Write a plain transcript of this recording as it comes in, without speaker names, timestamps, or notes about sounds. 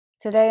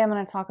Today I'm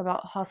going to talk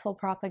about hustle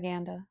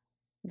propaganda,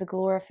 the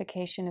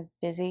glorification of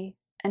busy,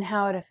 and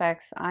how it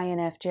affects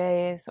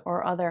INFJs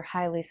or other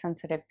highly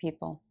sensitive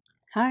people.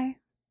 Hi,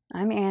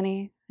 I'm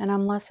Annie, and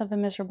I'm less of a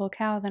miserable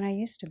cow than I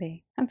used to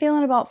be. I'm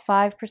feeling about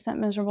 5%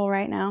 miserable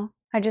right now.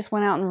 I just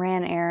went out and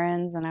ran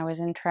errands and I was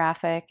in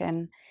traffic,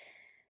 and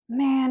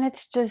man,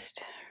 it's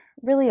just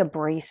really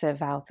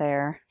abrasive out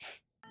there.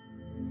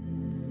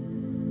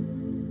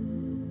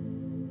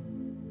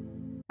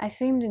 I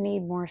seem to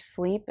need more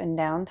sleep and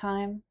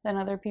downtime than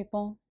other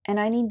people, and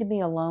I need to be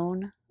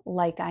alone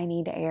like I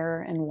need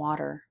air and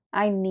water.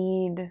 I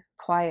need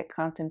quiet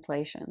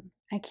contemplation.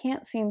 I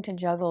can't seem to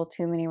juggle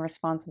too many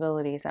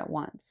responsibilities at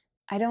once.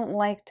 I don't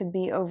like to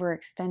be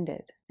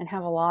overextended and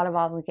have a lot of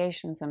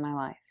obligations in my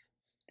life.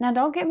 Now,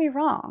 don't get me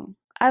wrong,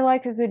 I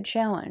like a good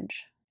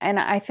challenge, and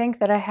I think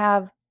that I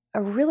have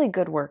a really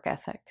good work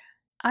ethic.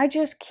 I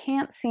just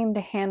can't seem to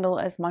handle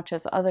as much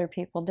as other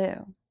people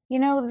do. You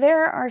know,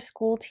 there are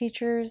school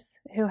teachers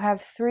who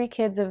have 3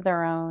 kids of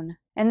their own,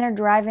 and they're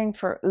driving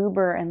for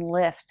Uber and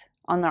Lyft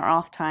on their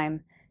off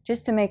time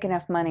just to make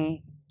enough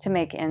money to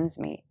make ends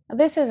meet.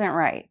 This isn't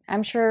right.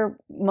 I'm sure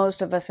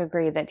most of us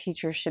agree that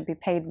teachers should be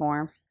paid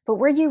more. But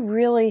where you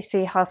really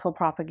see hustle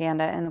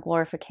propaganda and the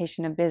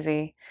glorification of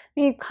busy,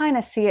 you kind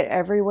of see it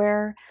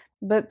everywhere,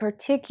 but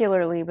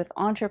particularly with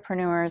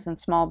entrepreneurs and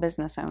small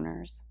business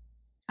owners.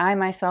 I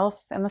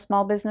myself am a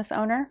small business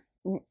owner.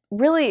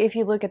 Really, if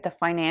you look at the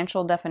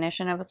financial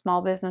definition of a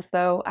small business,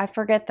 though, I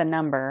forget the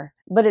number,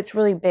 but it's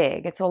really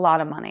big. It's a lot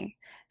of money.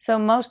 So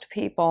most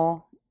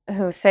people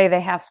who say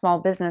they have small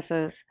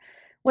businesses,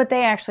 what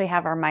they actually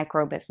have are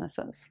micro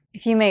businesses.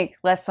 If you make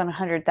less than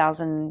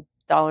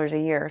 $100,000 a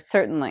year,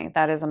 certainly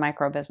that is a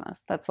micro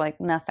business. That's like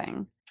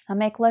nothing. I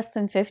make less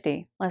than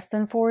 50, less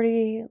than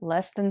 40,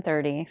 less than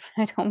 30.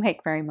 I don't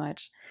make very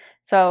much.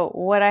 So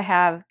what I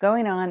have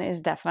going on is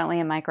definitely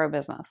a micro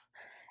business.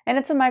 And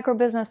it's a micro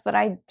business that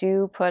I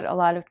do put a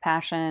lot of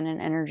passion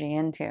and energy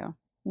into.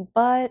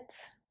 But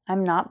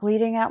I'm not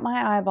bleeding out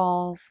my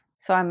eyeballs,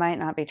 so I might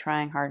not be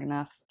trying hard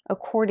enough,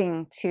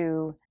 according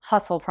to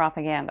hustle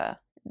propaganda.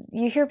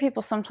 You hear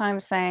people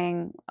sometimes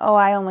saying, oh,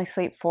 I only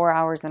sleep 4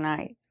 hours a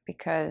night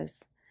because,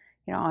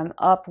 I'm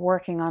up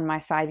working on my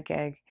side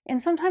gig.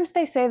 And sometimes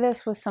they say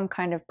this with some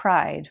kind of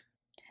pride.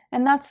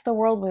 And that's the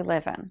world we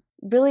live in.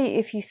 Really,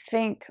 if you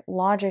think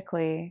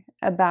logically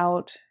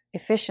about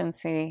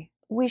efficiency,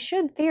 we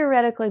should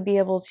theoretically be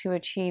able to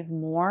achieve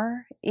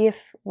more if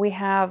we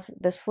have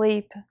the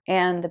sleep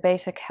and the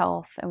basic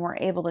health and we're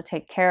able to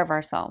take care of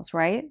ourselves,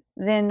 right?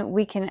 Then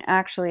we can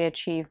actually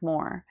achieve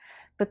more.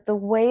 But the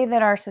way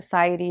that our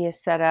society is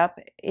set up,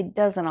 it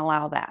doesn't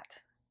allow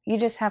that. You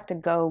just have to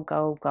go,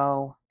 go,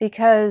 go.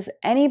 Because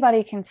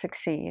anybody can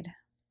succeed.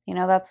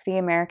 That's the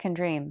American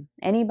dream.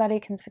 Anybody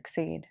can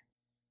succeed.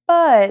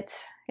 But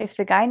if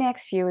the guy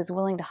next to you is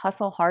willing to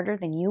hustle harder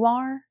than you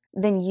are,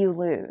 then you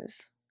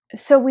lose.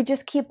 So we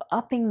just keep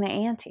upping the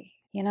ante,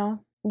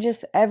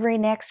 Just every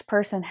next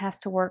person has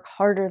to work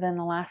harder than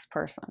the last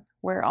person.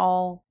 We're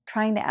all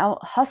trying to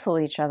out-hustle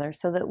each other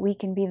so that we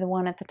can be the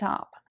one at the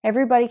top.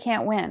 Everybody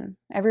can't win.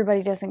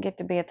 Everybody doesn't get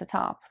to be at the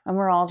top. And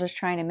we're all just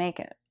trying to make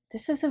it.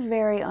 This is a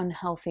very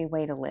unhealthy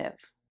way to live.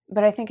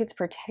 But I think it's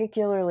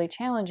particularly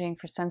challenging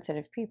for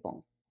sensitive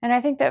people. And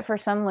I think that for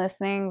some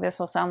listening, this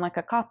will sound like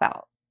a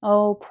cop-out.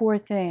 Oh, poor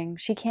thing.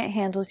 She can't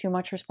handle too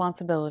much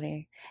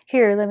responsibility.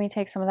 Here, let me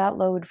take some of that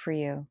load for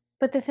you.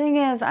 But the thing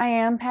is, I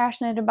am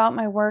passionate about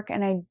my work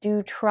and I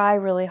do try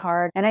really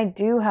hard and I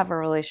do have a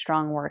really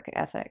strong work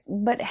ethic.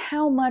 But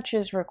how much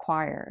is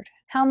required?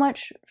 How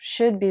much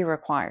should be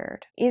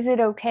required? Is it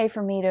okay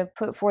for me to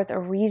put forth a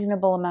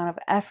reasonable amount of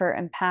effort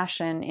and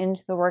passion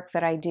into the work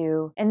that I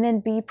do and then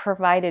be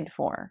provided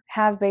for?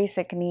 Have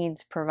basic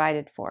needs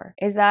provided for?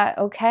 Is that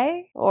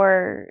okay?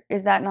 Or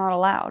is that not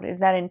allowed? Is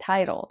that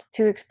entitled?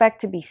 To expect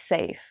to be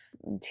safe,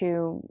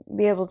 to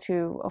be able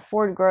to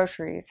afford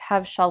groceries,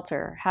 have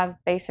shelter, have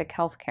basic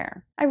health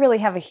care. I really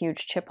have a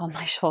huge chip on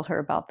my shoulder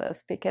about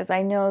this because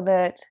I know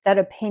that that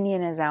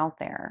opinion is out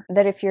there,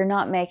 that if you're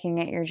not making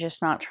it, you're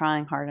just not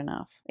trying hard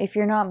enough. If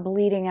you're not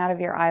bleeding out of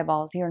your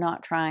eyeballs, you're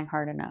not trying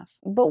hard enough.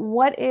 But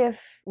what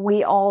if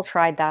we all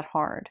tried that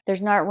hard?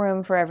 There's not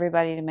room for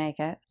everybody to make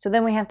it. So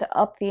then we have to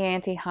up the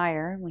ante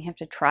higher. We have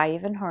to try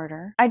even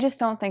harder. I just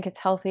don't think it's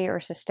healthy or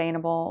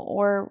sustainable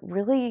or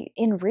really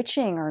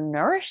enriching or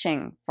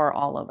nourishing for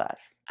all of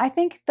us. I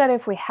think that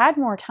if we had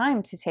more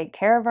time to take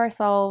care of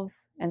ourselves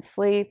and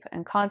sleep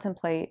and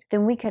contemplate,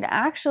 then we could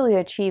actually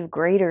achieve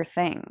greater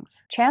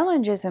things.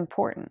 Challenge is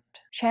important.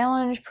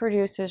 Challenge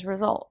produces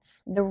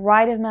results. The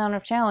right amount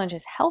of challenge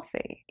is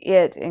healthy.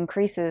 It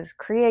increases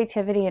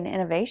creativity and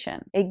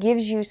innovation. It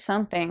gives you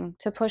something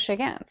to push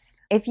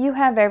against. If you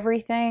have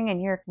everything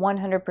and you're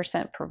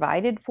 100%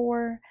 provided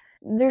for,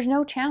 there's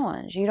no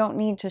challenge. You don't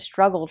need to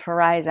struggle to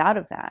rise out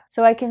of that.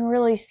 So I can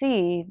really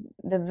see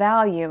the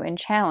value in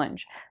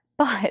challenge.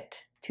 But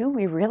do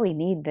we really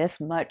need this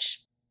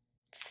much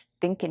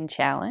stinking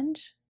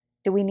challenge?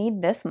 Do we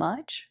need this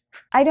much?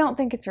 I don't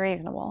think it's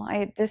reasonable.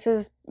 This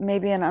is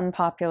maybe an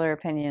unpopular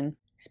opinion.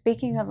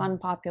 Speaking of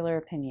unpopular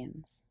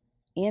opinions,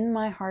 in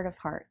my heart of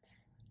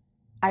hearts,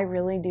 I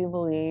really do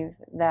believe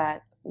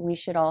that we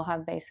should all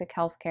have basic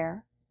health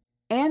care,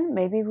 and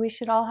maybe we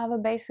should all have a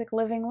basic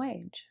living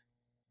wage.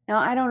 Now,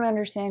 I don't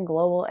understand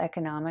global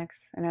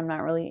economics, and I'm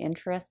not really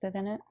interested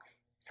in it.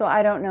 So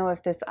I don't know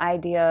if this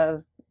idea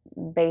of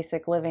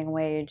basic living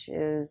wage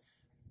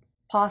is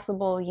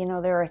possible. You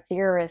know, there are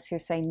theorists who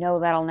say, no,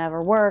 that'll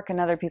never work, and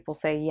other people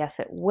say, yes,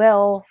 it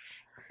will.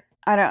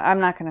 I'm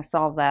not going to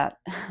solve that.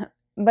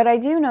 But I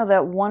do know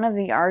that one of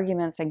the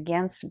arguments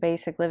against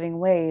basic living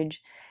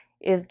wage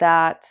is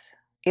that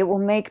it will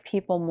make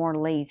people more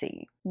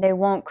lazy. They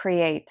won't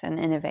create and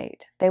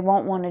innovate. They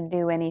won't want to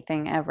do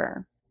anything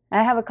ever.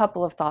 I have a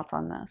couple of thoughts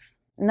on this.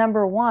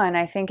 Number one,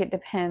 I think it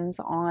depends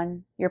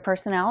on your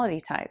personality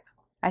type.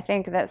 I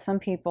think that some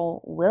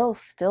people will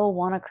still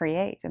want to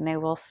create and they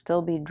will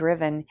still be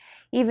driven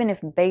even if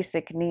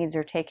basic needs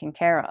are taken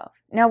care of.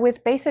 Now,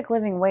 with basic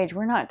living wage,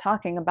 we're not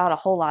talking about a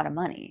whole lot of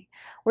money.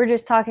 We're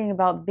just talking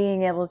about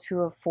being able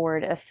to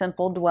afford a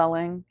simple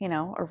dwelling, you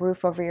know, a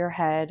roof over your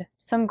head,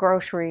 some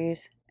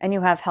groceries, and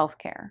you have health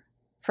care.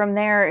 From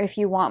there, if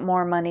you want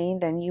more money,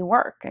 then you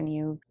work and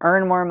you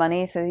earn more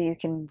money so that you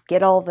can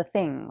get all the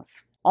things,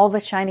 all the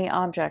shiny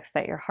objects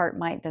that your heart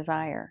might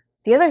desire.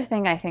 The other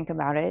thing I think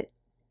about it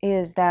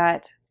is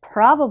that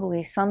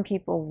probably some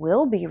people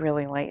will be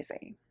really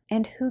lazy.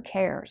 And who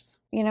cares?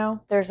 You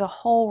know, there's a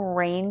whole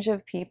range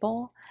of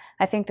people.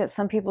 I think that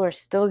some people are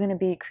still going to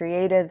be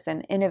creatives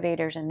and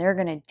innovators, and they're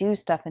going to do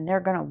stuff, and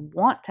they're going to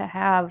want to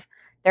have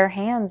their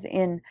hands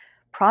in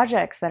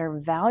projects that are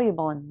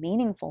valuable and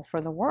meaningful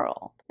for the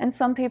world. And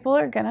some people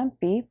are going to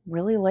be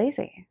really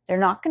lazy. They're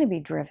not going to be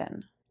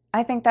driven.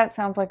 I think that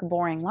sounds like a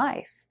boring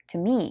life to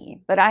me,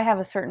 but I have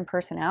a certain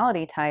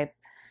personality type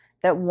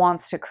that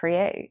wants to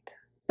create.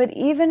 But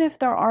even if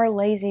there are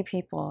lazy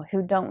people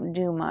who don't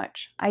do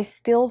much, I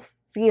still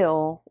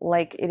feel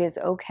like it is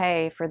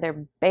okay for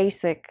their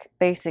basic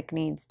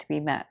needs to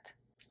be met.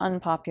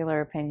 Unpopular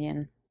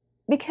opinion.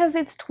 Because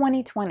it's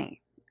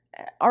 2020.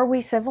 Are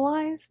we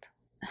civilized?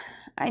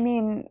 I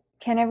mean,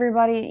 can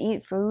everybody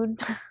eat food?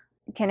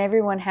 Can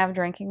everyone have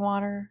drinking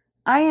water?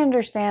 I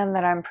understand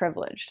that I'm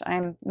privileged.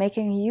 I'm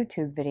making a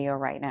YouTube video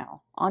right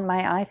now on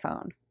my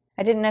iPhone.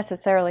 I didn't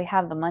necessarily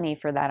have the money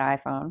for that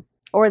iPhone.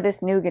 Or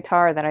this new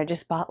guitar that I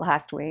just bought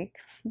last week.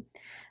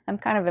 I'm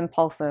kind of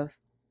impulsive.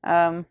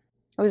 It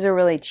was a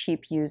really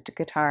cheap used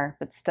guitar,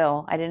 but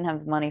still, I didn't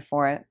have the money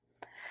for it.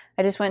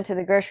 I just went to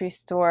the grocery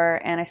store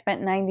and I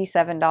spent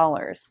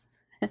 $97.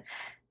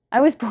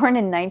 I was born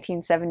in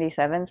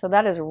 1977, so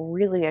that is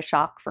really a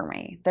shock for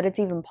me, that it's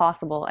even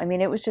possible. I mean,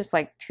 it was just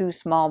like 2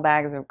 small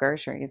bags of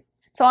groceries.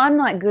 So I'm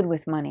not good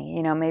with money.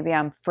 You know, maybe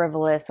I'm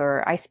frivolous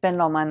or I spend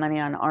all my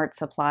money on art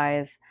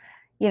supplies.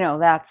 You know,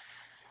 that's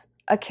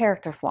a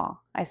character flaw,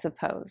 I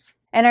suppose.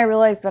 And I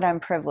realize that I'm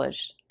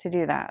privileged to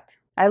do that.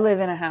 I live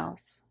in a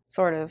house,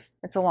 sort of.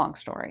 It's a long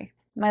story.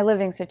 My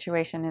living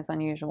situation is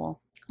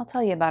unusual. I'll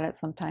tell you about it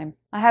sometime.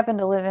 I happen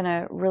to live in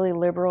a really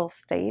liberal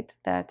state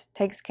that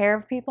takes care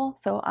of people,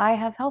 so I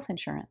have health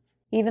insurance.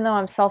 Even though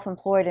I'm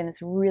self-employed and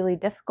it's really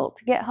difficult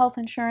to get health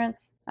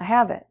insurance, I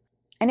have it.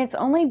 And it's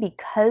only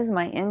because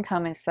my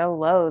income is so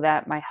low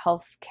that my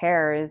health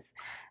care is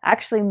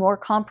actually more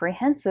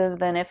comprehensive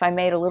than if I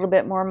made a little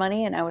bit more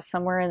money and I was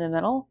somewhere in the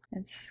middle.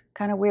 It's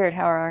kind of weird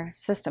how our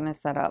system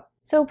is set up.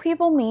 So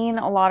people mean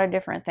a lot of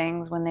different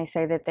things when they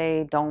say that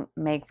they don't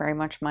make very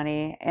much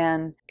money,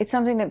 and it's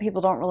something that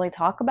people don't really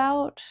talk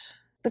about.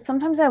 But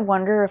sometimes I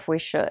wonder if we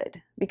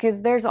should,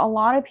 because there's a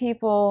lot of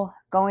people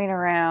going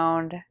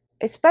around,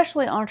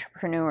 especially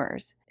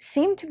entrepreneurs,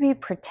 seem to be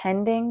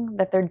pretending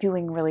that they're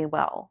doing really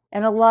well.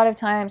 And a lot of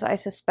times I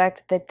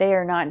suspect that they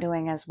are not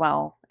doing as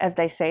well as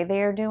they say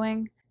they are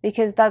doing,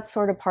 because that's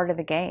sort of part of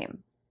the game.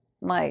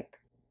 Like,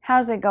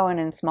 how's it going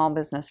in small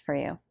business for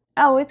you?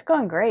 Oh, it's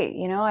going great.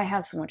 You know, I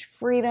have so much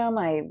freedom.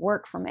 I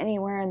work from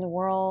anywhere in the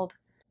world.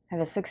 I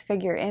have a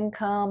 6-figure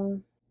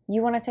income.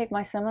 You want to take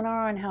my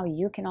seminar on how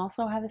you can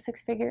also have a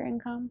 6-figure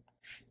income?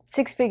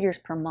 6 figures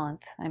per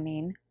month, I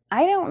mean.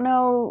 I don't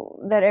know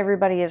that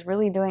everybody is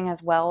really doing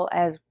as well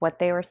as what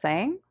they were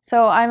saying.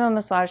 So I'm a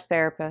massage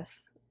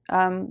therapist.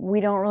 We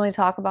don't really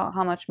talk about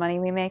how much money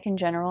we make in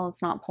general.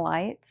 It's not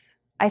polite.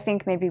 I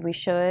think maybe we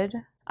should.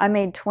 I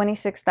made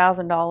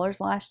 $26,000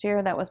 last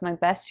year. That was my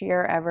best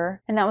year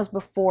ever. And that was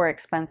before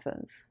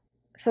expenses.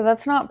 So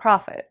that's not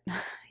profit.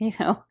 You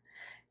know,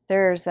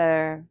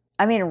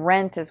 I mean,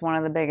 rent is one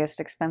of the biggest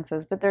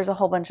expenses, but there's a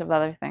whole bunch of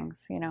other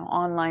things, you know,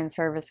 online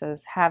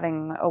services,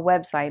 having a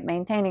website,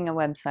 maintaining a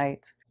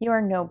website. You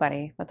are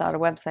nobody without a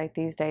website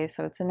these days,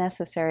 so it's a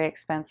necessary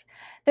expense.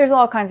 There's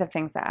all kinds of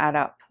things that add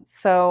up.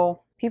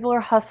 So people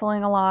are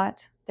hustling a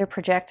lot. They're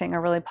projecting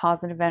a really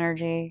positive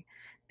energy.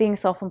 Being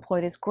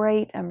self-employed is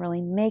great. I'm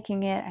really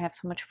making it. I have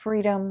so much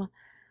freedom.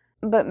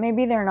 But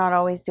maybe they're not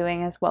always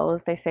doing as well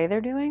as they say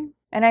they're doing.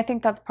 And I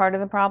think that's part of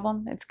the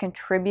problem. It's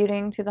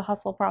contributing to the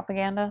hustle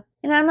propaganda.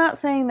 And I'm not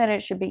saying that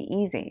it should be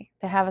easy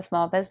to have a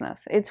small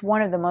business. It's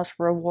one of the most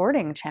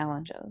rewarding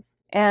challenges.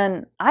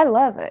 And I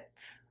love it.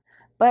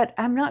 but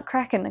I'm not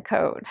cracking the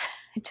code.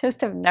 I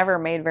just have never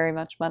made very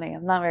much money.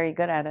 I'm not very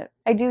good at it.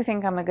 I do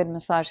think I'm a good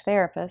massage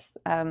therapist.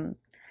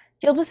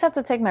 You'll just have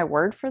to take my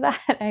word for that.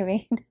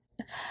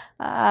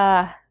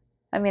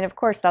 Of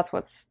course, that's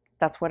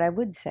what I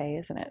would say,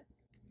 isn't it?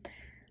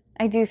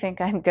 I do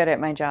think I'm good at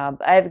my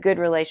job. I have good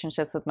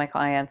relationships with my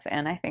clients,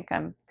 and I think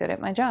I'm good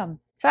at my job.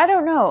 So I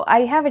don't know.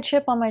 I have a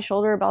chip on my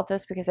shoulder about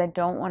this because I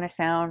don't want to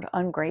sound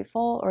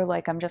ungrateful or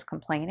like I'm just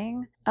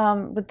complaining.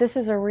 But this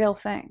is a real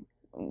thing.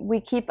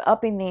 We keep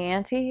upping the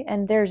ante,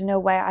 and there's no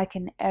way I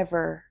can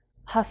ever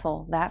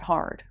hustle that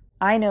hard.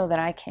 I know that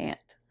I can't.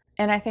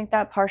 And I think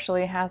that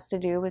partially has to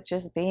do with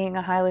just being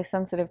a highly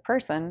sensitive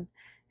person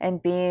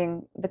and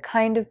being the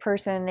kind of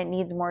person that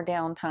needs more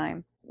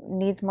downtime,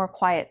 needs more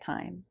quiet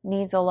time,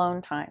 needs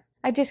alone time.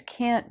 I just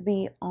can't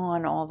be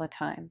on all the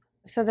time.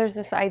 So there's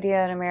this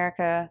idea in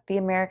America, the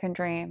American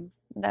dream,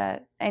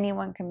 that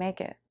anyone can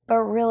make it. But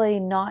really,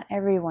 not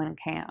everyone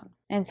can.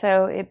 And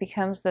so it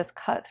becomes this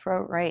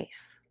cutthroat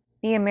race.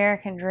 The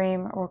American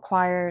dream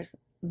requires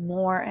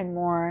more and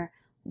more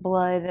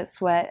blood,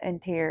 sweat, and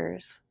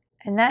tears.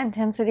 And that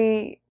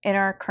intensity in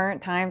our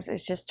current times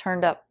is just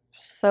turned up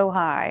so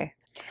high.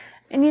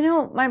 And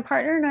my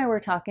partner and I were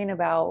talking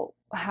about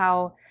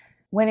how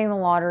winning the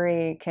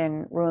lottery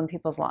can ruin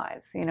people's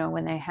lives.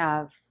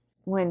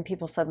 When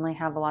people suddenly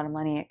have a lot of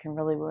money, it can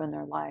really ruin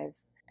their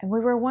lives. And we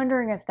were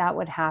wondering if that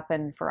would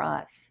happen for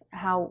us.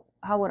 How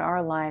would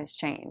our lives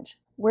change?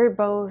 We're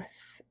both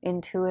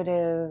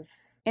intuitive,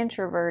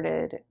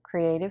 introverted,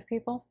 creative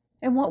people.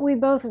 And what we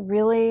both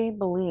really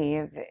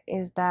believe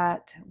is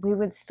that we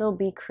would still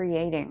be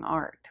creating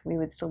art. We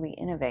would still be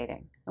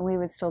innovating. And we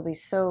would still be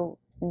so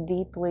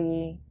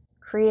deeply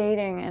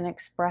creating and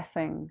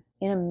expressing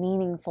in a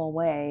meaningful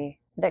way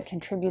that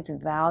contributes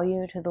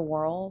value to the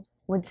world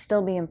would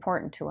still be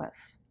important to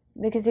us.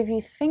 Because if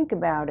you think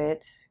about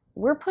it,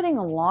 we're putting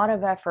a lot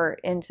of effort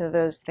into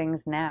those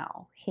things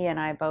now. He and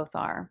I both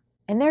are.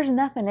 And there's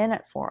nothing in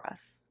it for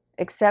us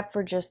except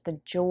for just the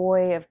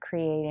joy of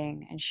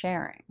creating and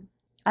sharing.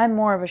 I'm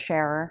more of a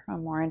sharer.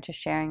 I'm more into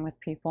sharing with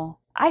people.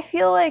 I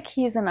feel like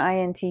he's an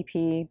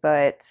INTP,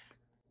 but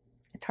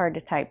it's hard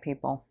to type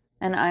people.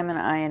 And I'm an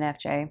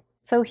INFJ.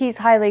 So he's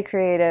highly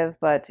creative,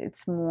 but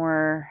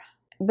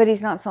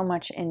he's not so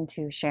much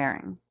into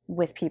sharing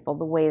with people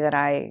the way that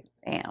I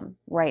am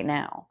right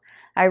now.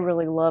 I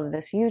really love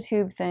this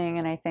YouTube thing,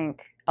 and I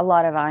think a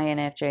lot of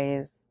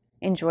INFJs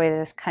enjoy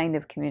this kind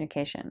of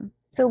communication.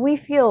 So we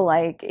feel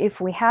like if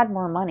we had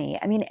more money,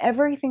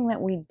 everything that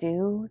we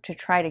do to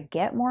try to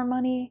get more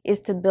money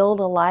is to build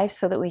a life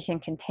so that we can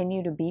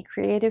continue to be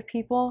creative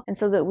people and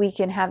so that we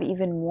can have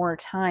even more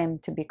time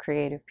to be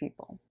creative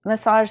people.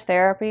 Massage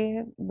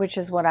therapy, which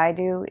is what I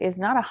do, is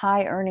not a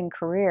high earning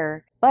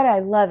career, but I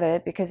love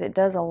it because it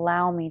does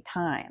allow me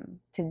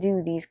time to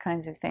do these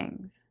kinds of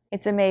things.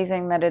 It's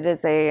amazing that it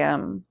is a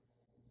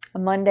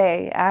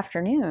Monday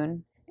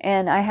afternoon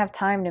and I have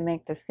time to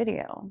make this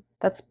video.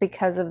 That's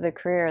because of the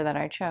career that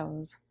I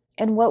chose.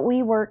 And what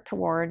we work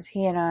towards,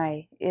 he and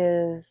I,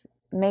 is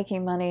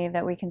making money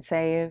that we can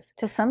save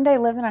to someday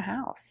live in a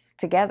house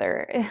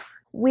together.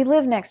 We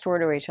live next door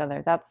to each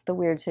other. That's the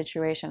weird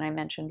situation I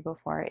mentioned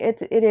before.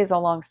 It is a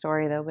long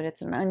story though, but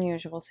it's an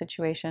unusual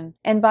situation.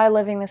 And by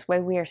living this way,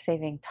 we are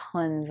saving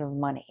tons of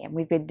money. And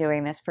we've been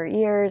doing this for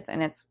years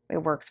and it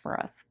works for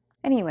us.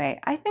 Anyway,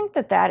 I think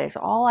that is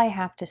all I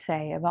have to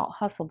say about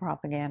hustle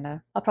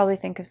propaganda. I'll probably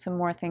think of some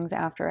more things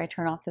after I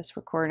turn off this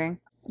recording.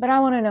 But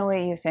I want to know what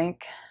you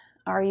think.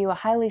 Are you a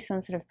highly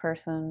sensitive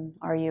person?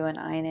 Are you an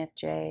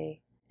INFJ?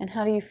 And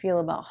how do you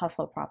feel about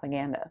hustle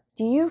propaganda?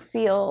 Do you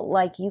feel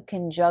like you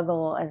can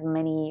juggle as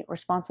many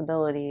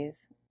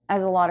responsibilities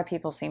as a lot of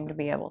people seem to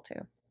be able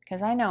to?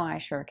 Because I know I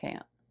sure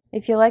can't.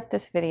 If you like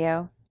this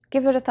video,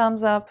 give it a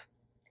thumbs up,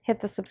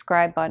 hit the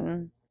subscribe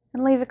button,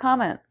 and leave a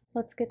comment.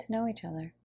 Let's get to know each other.